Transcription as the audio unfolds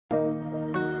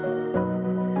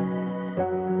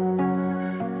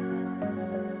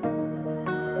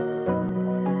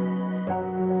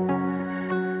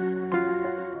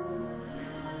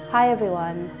Hi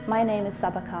everyone, my name is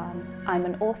Sabba Khan. I'm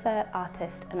an author,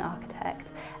 artist and architect,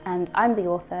 and I'm the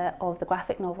author of the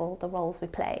graphic novel The Roles We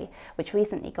Play, which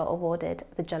recently got awarded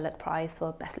the Jhalak Prize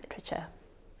for Best Literature.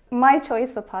 My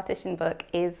choice for partition book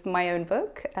is my own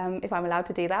book, if I'm allowed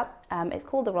to do that. It's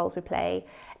called The Roles We Play.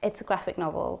 It's a graphic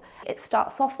novel. It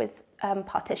starts off with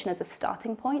partition as a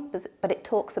starting point, but it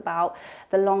talks about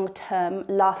the long-term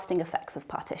lasting effects of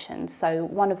partition. So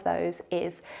one of those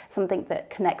is something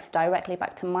that connects directly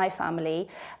back to my family,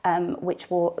 which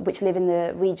live in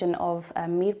the region of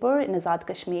Mirpur in Azad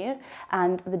Kashmir,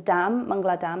 and the dam,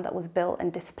 Mangla Dam, that was built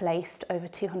and displaced over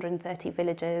 230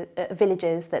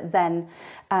 villages that then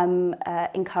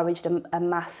encouraged a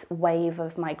mass wave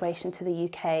of migration to the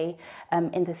UK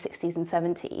in the 60s and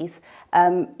 70s,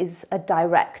 is a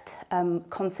direct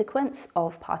consequence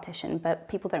of partition, but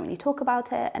people don't really talk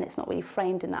about it and it's not really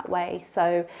framed in that way.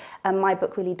 So my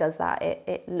book really does that.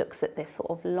 It looks at this sort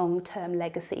of long-term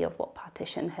legacy of what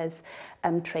partition has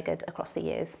triggered across the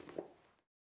years.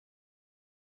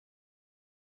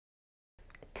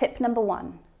 Tip number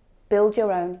 1, build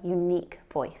your own unique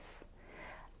voice.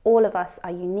 All of us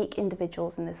are unique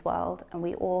individuals in this world and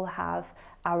we all have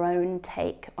our own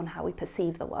take on how we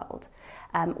perceive the world.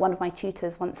 One of my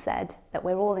tutors once said that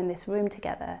we're all in this room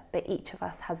together, but each of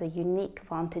us has a unique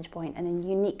vantage point and a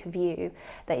unique view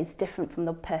that is different from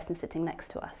the person sitting next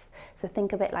to us. So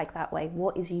think of it like that way.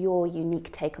 What is your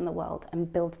unique take on the world,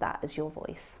 and build that as your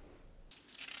voice.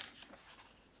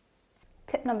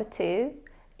 Tip number 2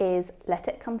 is let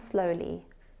it come slowly,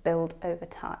 build over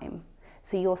time.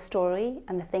 So your story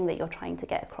and the thing that you're trying to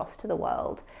get across to the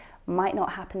world might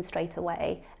not happen straight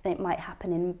away, and it might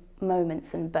happen in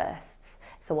moments and bursts.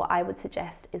 So what I would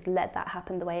suggest is let that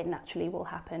happen the way it naturally will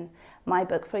happen. My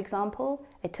book, for example,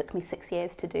 it took me 6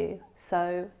 years to do.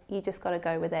 So you just got to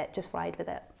go with it, just ride with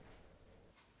it.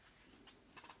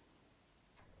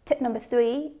 Tip number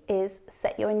 3 is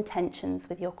set your intentions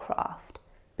with your craft.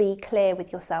 Be clear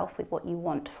with yourself with what you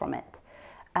want from it.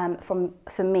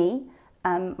 For me,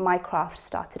 my craft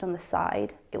started on the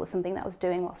side. It was something that I was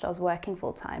doing whilst I was working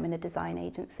full-time in a design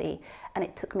agency, and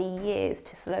it took me years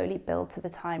to slowly build to the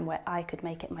time where I could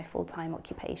make it my full-time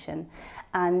occupation.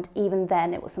 And even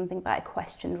then it was something that I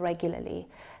questioned regularly.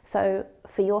 So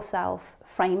for yourself,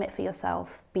 frame it for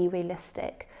yourself, be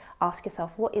realistic. Ask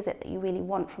yourself, what is it that you really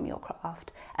want from your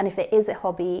craft? And if it is a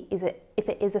hobby, if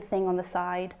it is a thing on the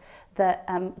side that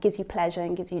gives you pleasure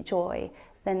and gives you joy,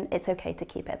 then it's okay to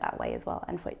keep it that way as well,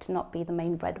 and for it to not be the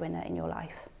main breadwinner in your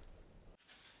life.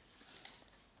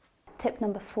 Tip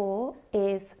number 4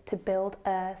 is to build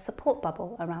a support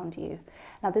bubble around you.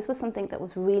 Now, this was something that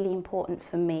was really important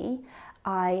for me.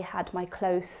 I had my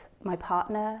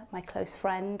partner, my close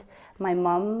friend, my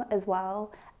mum as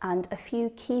well, and a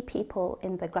few key people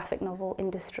in the graphic novel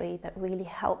industry that really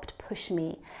helped push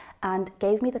me and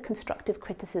gave me the constructive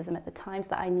criticism at the times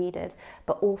that I needed,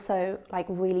 but also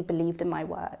really believed in my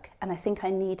work. And I think I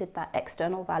needed that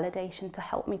external validation to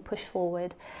help me push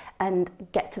forward and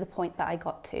get to the point that I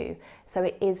got to. So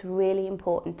it is really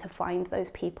important to find those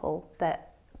people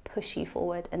that push you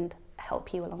forward and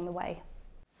help you along the way.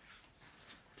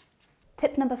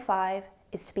 Tip number 5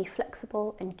 is to be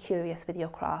flexible and curious with your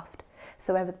craft.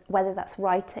 So whether that's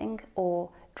writing or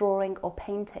drawing or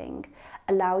painting,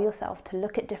 allow yourself to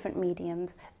look at different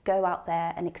mediums, go out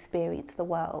there and experience the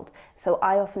world. So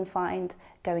I often find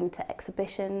going to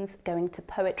exhibitions, going to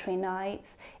poetry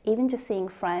nights, even just seeing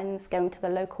friends, going to the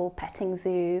local petting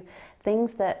zoo,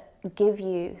 things that give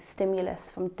you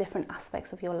stimulus from different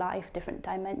aspects of your life, different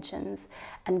dimensions,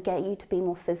 and get you to be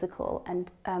more physical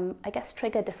and I guess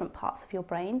trigger different parts of your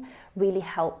brain, really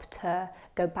help to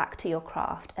go back to your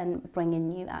craft and bring in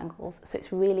new angles. So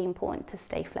it's really important to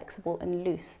stay flexible and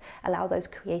loose, allow those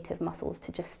creative muscles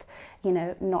to just,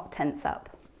 not tense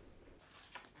up.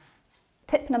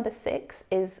 Tip number 6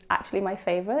 is actually my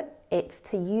favorite. It's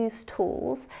to use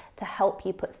tools to help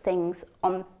you put things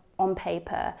on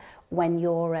paper when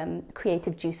your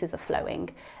creative juices are flowing.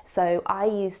 So I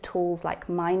use tools like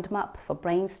Mind Map for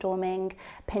brainstorming,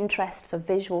 Pinterest for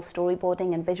visual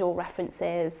storyboarding and visual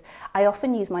references. I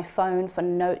often use my phone for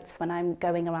notes when I'm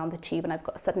going around the tube and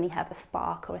suddenly have a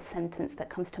spark or a sentence that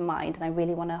comes to mind and I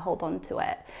really want to hold on to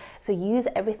it. So use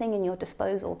everything in your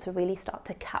disposal to really start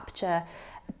to capture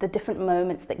the different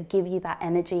moments that give you that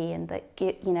energy and that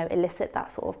elicit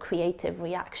that sort of creative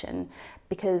reaction,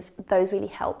 because those really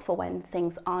help for when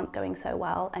things aren't going so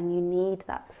well and you need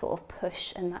that sort of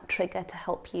push and that trigger to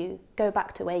help you go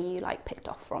back to where you picked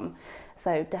off from.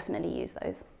 So definitely use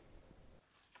those.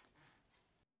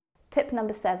 Tip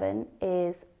number 7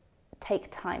 is take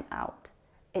time out.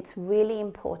 It's really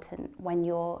important when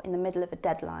you're in the middle of a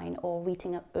deadline or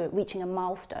reaching a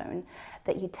milestone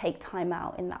that you take time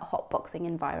out in that hotboxing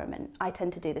environment. I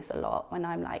tend to do this a lot when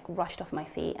I'm like rushed off my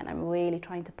feet and I'm really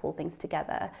trying to pull things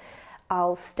together.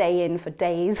 I'll stay in for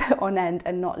days on end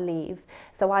and not leave.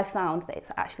 So I found that it's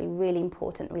actually really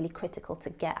important, really critical to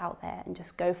get out there and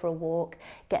just go for a walk,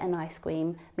 get an ice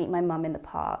cream, meet my mum in the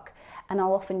park. And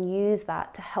I'll often use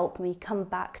that to help me come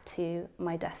back to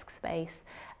my desk space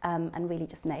and really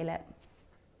just nail it.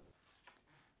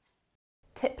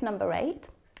 Tip number 8,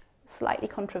 slightly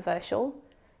controversial,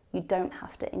 you don't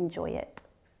have to enjoy it.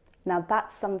 Now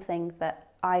that's something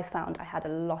that I found I had a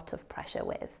lot of pressure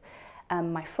with.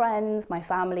 My friends, my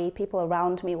family, people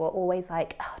around me were always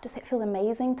like, oh, does it feel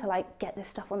amazing to like get this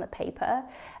stuff on the paper?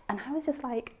 And I was just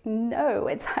like, no,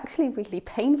 it's actually really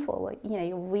painful. Like, you know,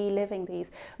 you're reliving these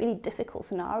really difficult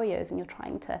scenarios and you're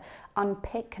trying to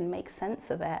unpick and make sense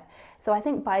of it. So I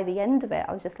think by the end of it,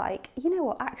 I was just like, you know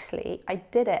what, actually, I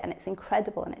did it and it's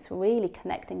incredible and it's really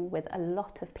connecting with a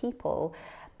lot of people.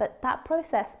 But that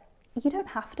process, you don't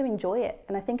have to enjoy it.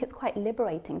 And I think it's quite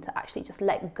liberating to actually just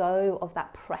let go of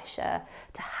that pressure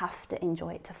to have to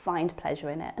enjoy it, to find pleasure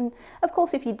in it. And of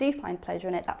course, if you do find pleasure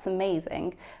in it, that's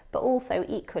amazing. But also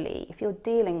equally, if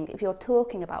you're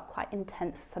talking about quite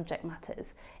intense subject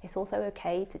matters, it's also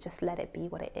okay to just let it be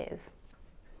what it is.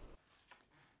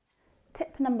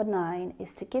 Tip number 9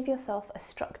 is to give yourself a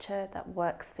structure that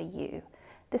works for you.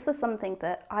 This was something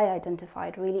that I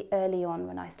identified really early on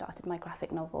when I started my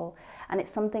graphic novel, and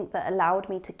it's something that allowed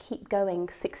me to keep going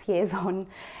 6 years on,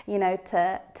 you know,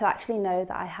 to actually know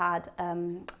that I had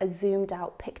a zoomed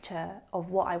out picture of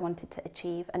what I wanted to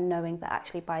achieve, and knowing that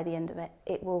actually by the end of it,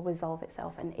 it will resolve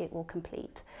itself and it will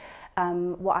complete.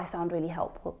 What I found really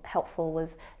helpful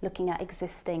was looking at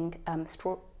existing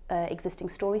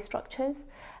story structures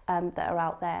that are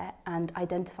out there and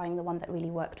identifying the one that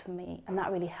really worked for me, and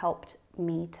that really helped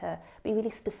me to be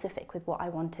really specific with what I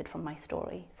wanted from my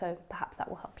story. So perhaps that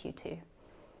will help you too.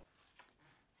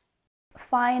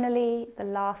 Finally, the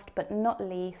last but not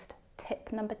least,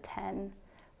 tip number 10,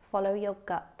 follow your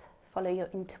gut, follow your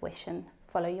intuition,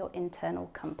 follow your internal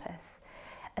compass.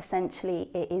 Essentially,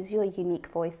 it is your unique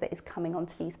voice that is coming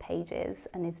onto these pages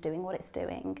and is doing what it's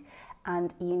doing,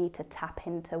 and you need to tap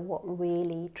into what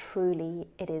really, truly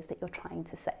it is that you're trying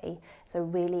to say. So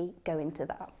really go into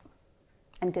that,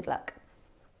 and good luck.